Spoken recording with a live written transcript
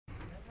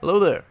Hello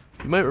there.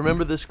 You might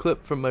remember this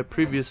clip from my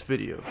previous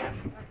video.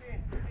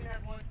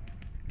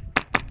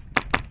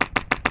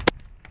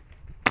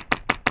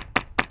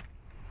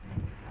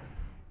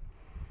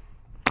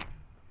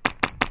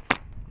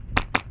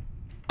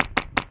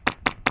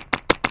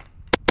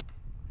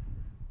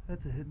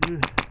 That's a hit,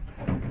 dude.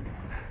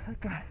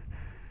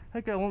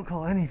 That guy won't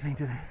call anything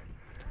today.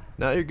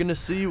 Now you're gonna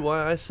see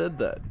why I said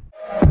that.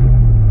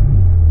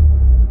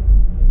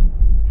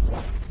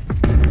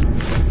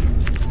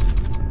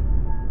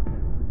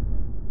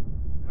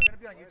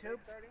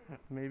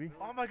 Maybe.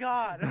 Oh my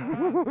god!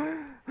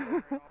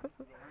 I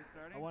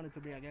wanted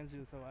to be against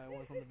you, so I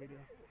was on the video.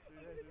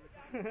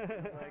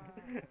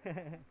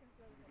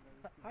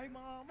 Hi,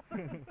 Mom!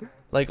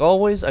 Like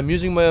always, I'm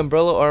using my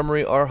Umbrella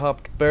Armory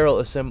R-hopped barrel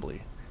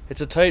assembly.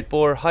 It's a tight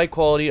bore, high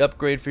quality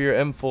upgrade for your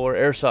M4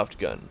 airsoft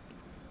gun.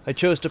 I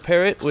chose to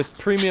pair it with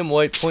premium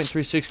white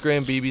 .36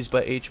 gram BBs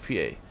by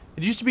HPA.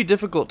 It used to be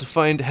difficult to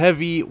find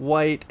heavy,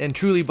 white, and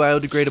truly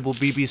biodegradable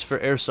BBs for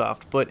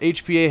airsoft, but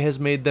HPA has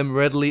made them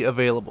readily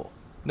available.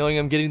 Knowing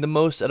I'm getting the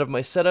most out of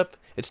my setup,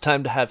 it's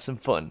time to have some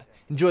fun.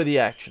 Enjoy the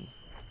action.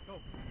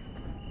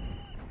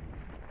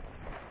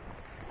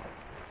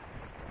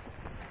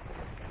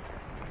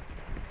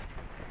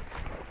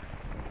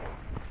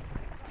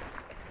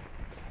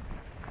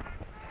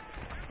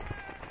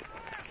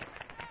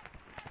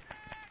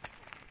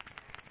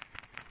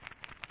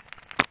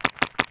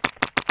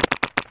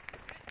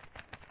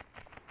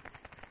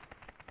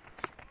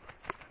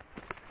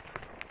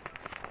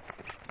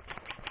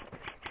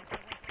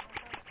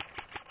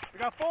 We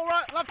got full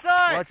right, left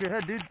side! Watch your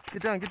head, dude.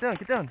 Get down, get down,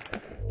 get down.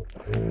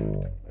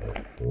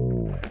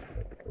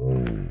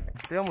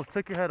 They almost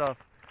took your head off.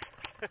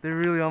 They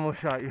really almost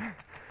shot you.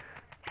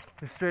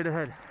 They're straight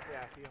ahead.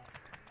 Yeah, I feel.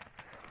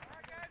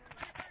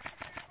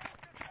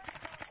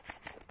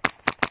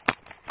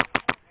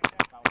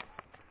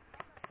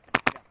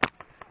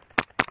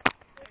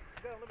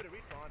 You got unlimited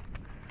respawns.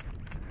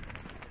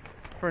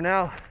 For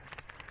now.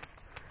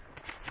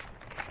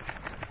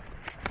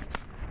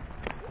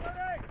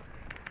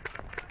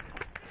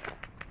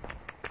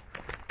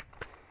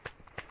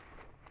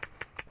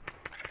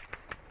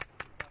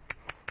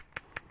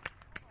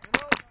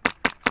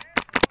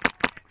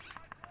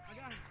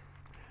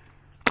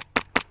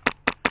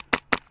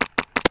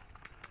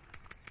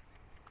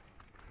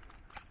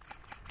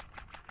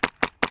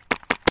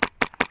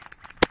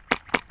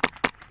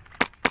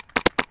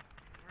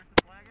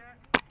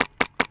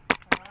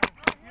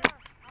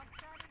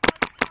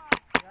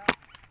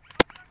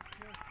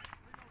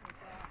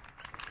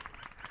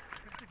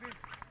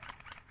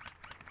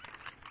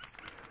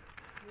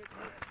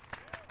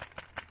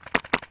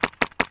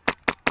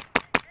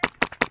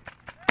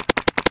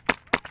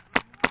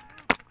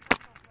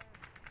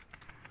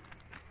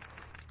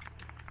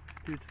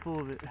 Dude's full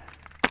of it.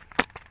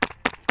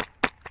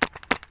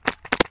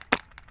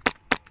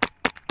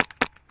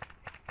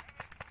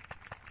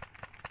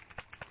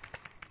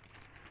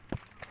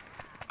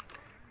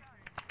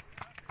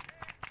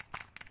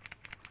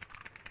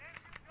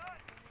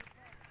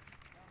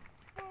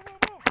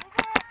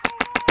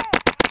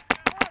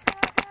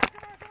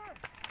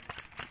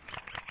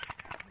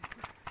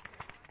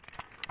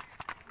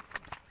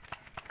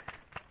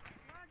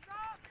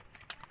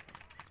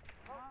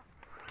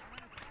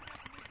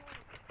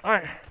 All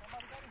right.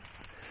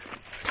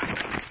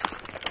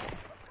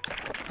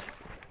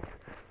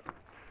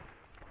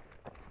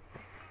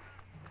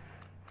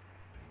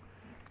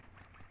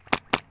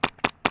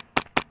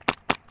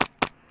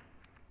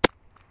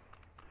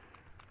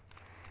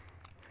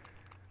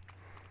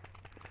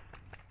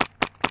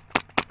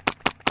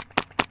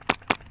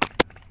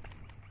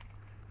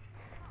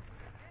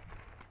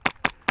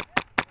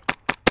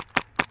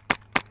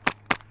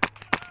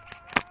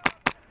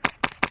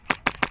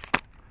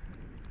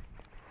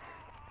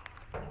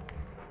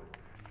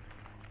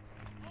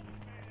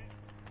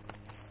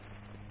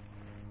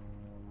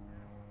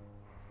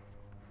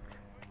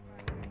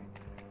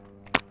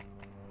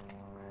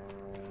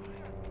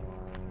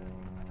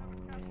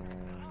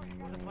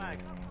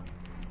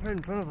 Right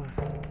in front of us.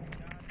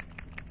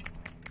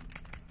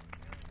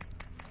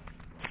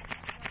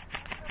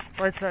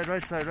 Right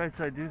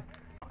side, dude.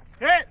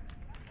 Hit!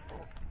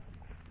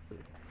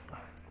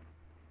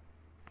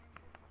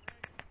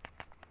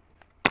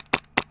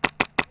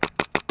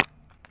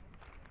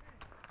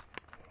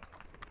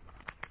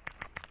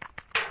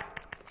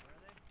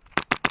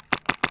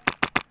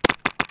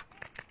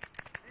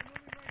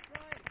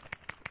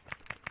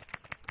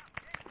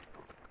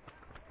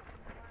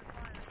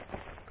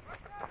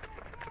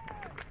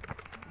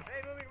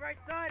 Right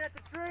side at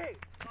the tree!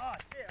 Oh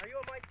shit, are you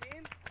on my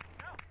team?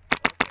 No.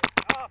 Okay.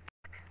 Oh,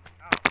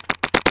 oh.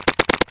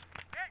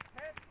 Hit!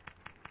 Hit!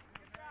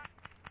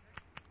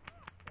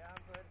 Yeah,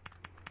 I'm good.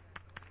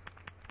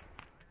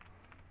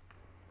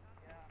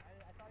 Yeah,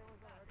 I thought it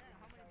was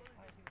how many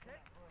bullets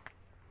hit?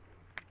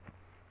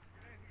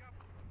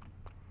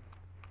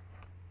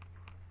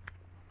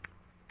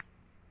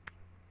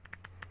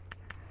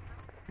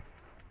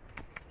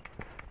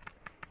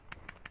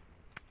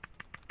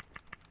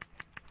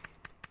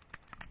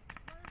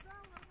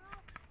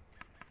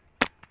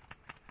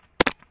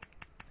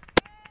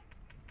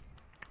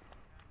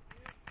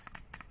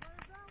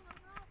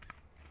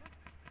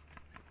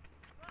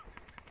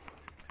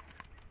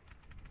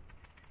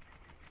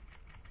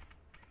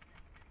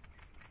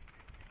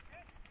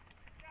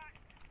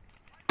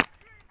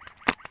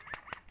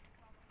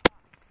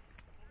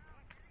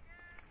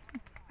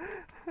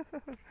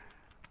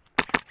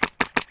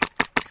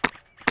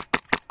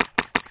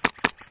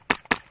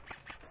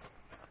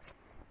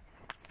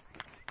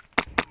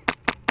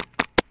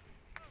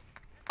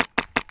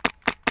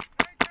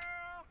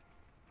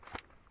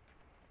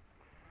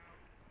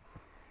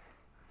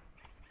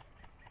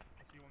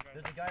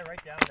 There's a guy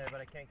right down there,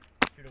 but I can't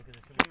shoot him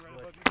because there's too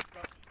much wood.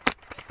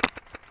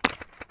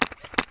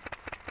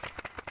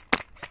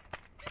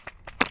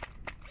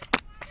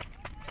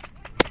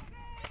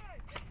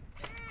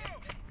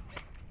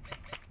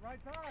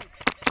 Right side.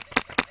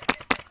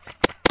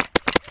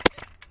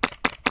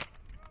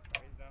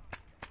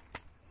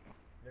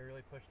 They're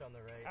really pushed on the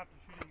right. After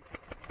shooting,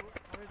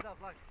 where is that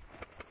black?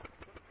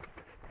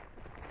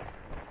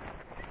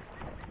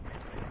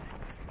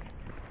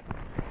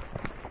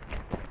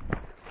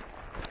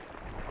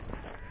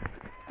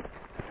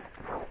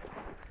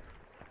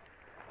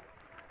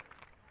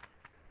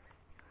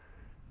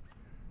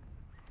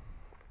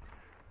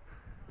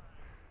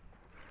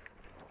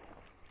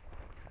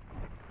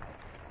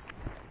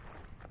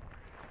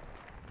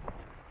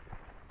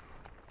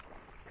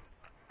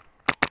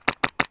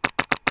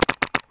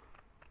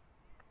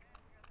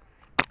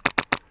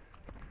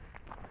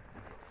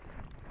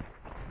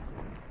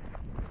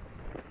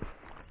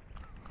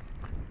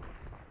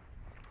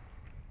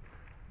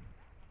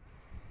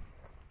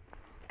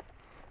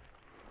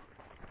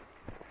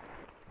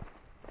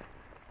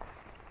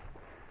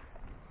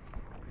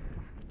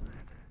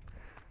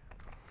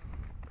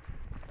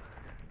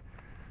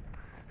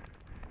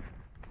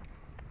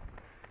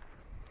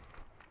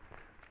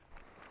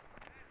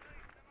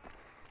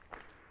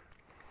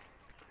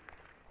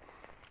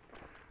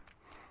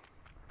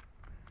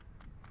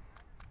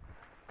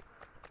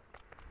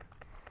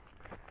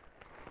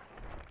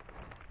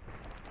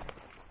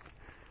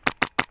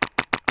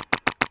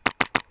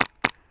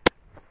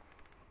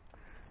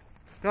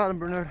 Got him,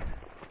 Bernard.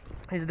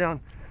 He's down.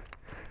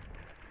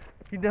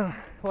 He's down.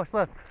 Watch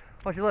left.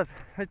 Watch your left.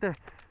 Right there.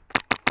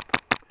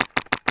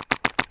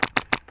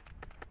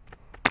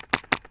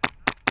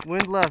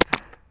 Wind left.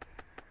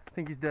 I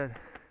think he's dead.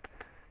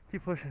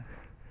 Keep pushing.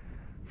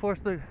 Force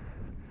the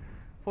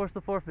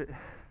forfeit.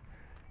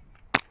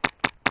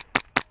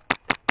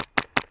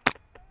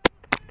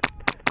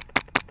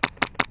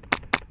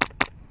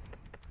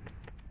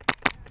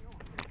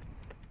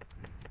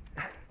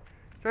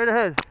 Straight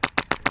ahead.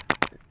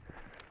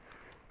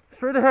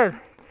 Straight ahead.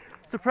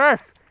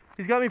 Suppress.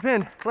 He's got me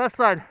pinned. Left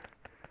side.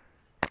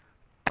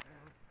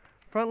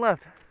 Front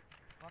left.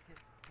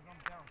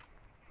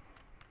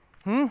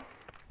 Hmm? Man,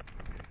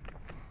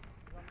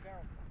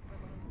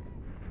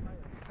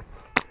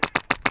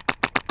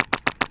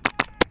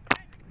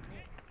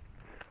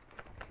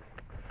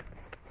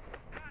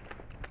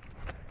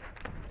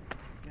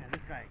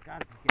 this guy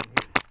gotta be getting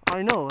hit.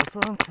 I know, that's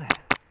what I'm saying.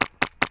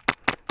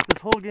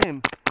 This whole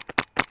game.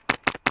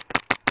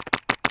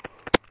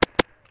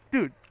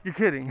 Dude, you're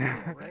kidding.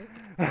 Right?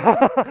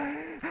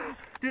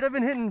 Dude, I've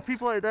been hitting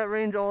people at that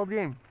range all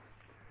game.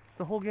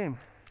 The whole game.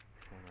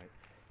 All right.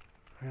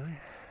 Really?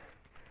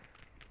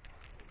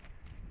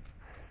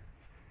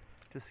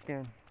 Just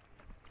scan. Do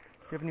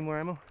you have any more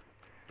ammo?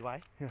 Do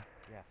I? Yeah.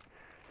 Yeah.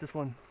 Just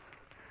one.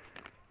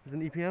 There's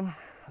an EPM.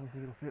 I don't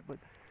think it'll fit, but...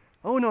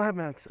 Oh no, I have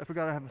max. I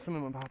forgot I have some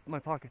in my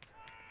pockets.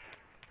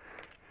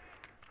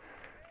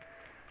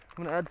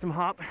 I'm gonna add some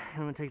hop, and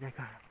I'm gonna take that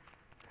guy.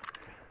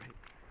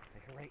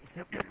 Right.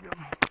 Yep.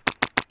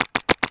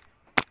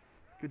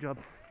 Good job.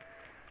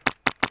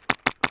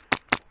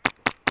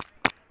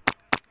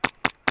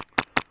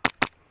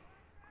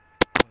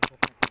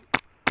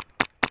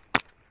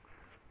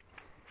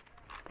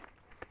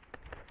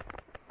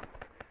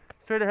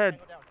 Straight ahead.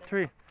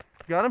 Tree.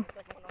 Got him?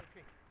 Second one on the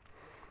tree.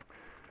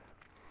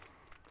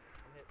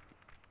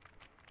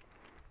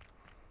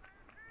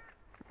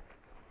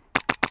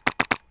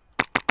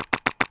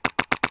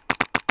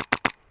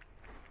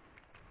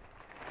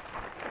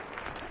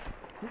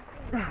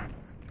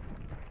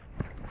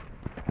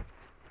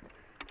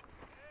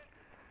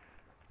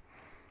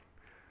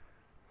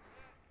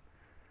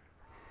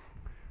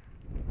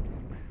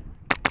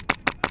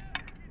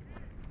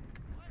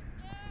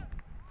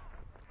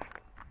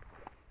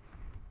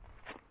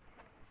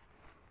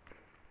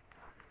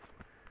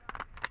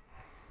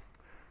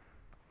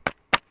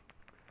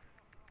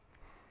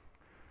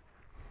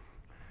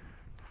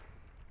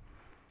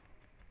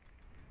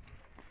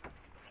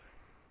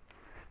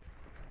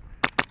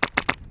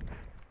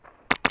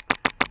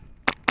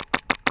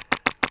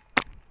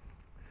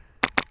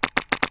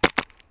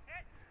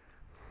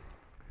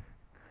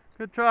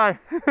 Good try.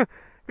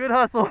 Good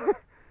hustle.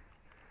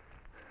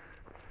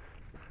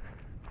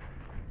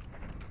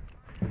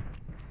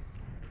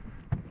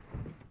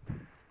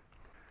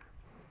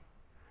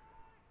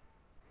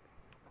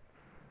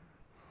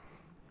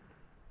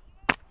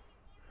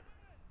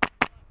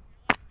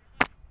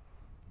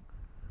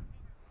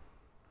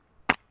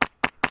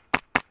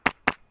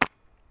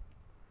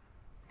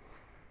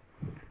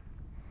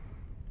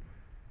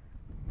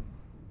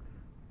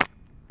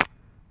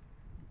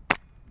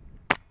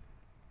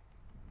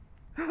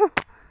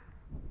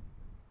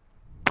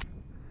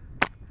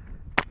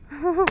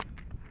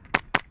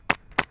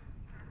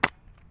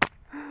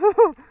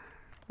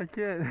 I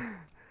can't.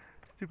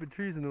 Stupid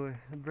trees in the way.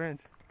 A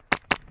branch.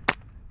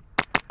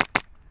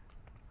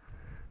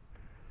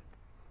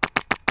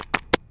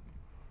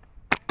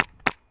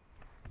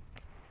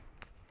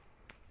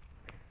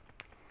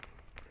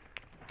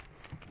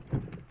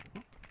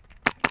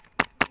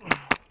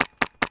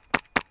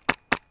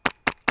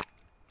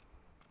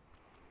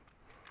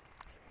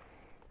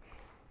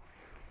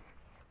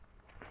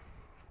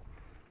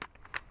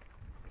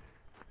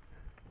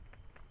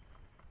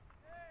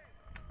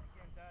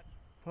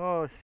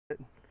 Oh shit.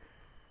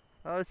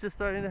 I was just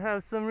starting to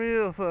have some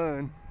real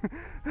fun.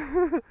 A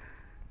lot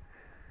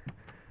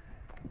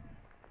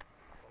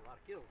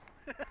of kills.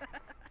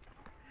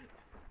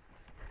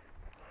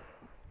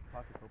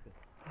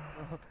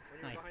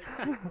 Nice.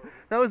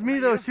 That was me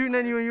though, shooting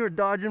at you and you were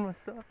dodging my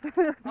stuff.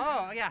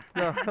 Oh, yeah.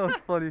 No, that was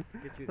funny.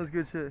 Good shoot. That was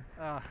good shit.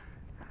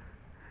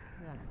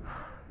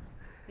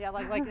 Yeah,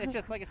 like it's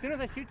just like as soon as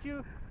I shoot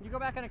you, you go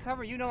back on the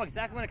cover, you know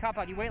exactly when to cop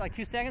out. You wait like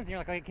 2 seconds and you're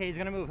like, okay, he's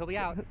gonna move, he'll be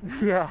out.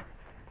 Yeah.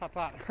 Pop,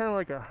 pop. Kind of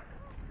like a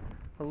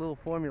little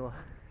formula.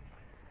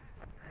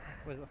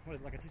 What is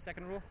it, like a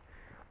 2-second rule?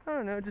 I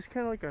don't know, just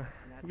kind of like a,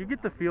 you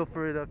get the feel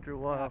for it after a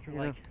while. After you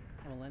like know?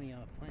 a millennia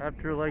of playing.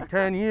 After like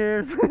 10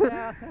 years.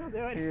 Yeah, that'll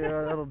do it.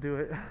 Yeah, that'll do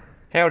it.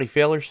 Howdy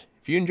fellers,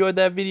 if you enjoyed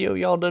that video,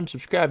 y'all done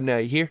subscribe now,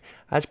 you hear?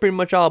 That's pretty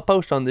much all I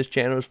post on this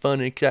channel is fun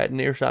and exciting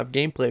airsoft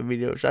gameplay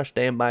videos. I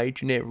stand by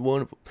each and every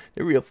one of them.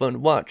 They're real fun to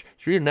watch.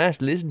 It's real nice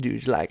to listen to.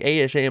 It's like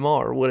ASMR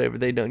or whatever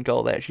they done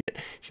call that shit.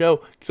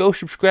 So, go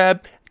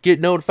subscribe, get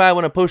notified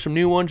when I post some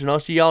new ones, and I'll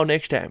see y'all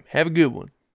next time. Have a good one.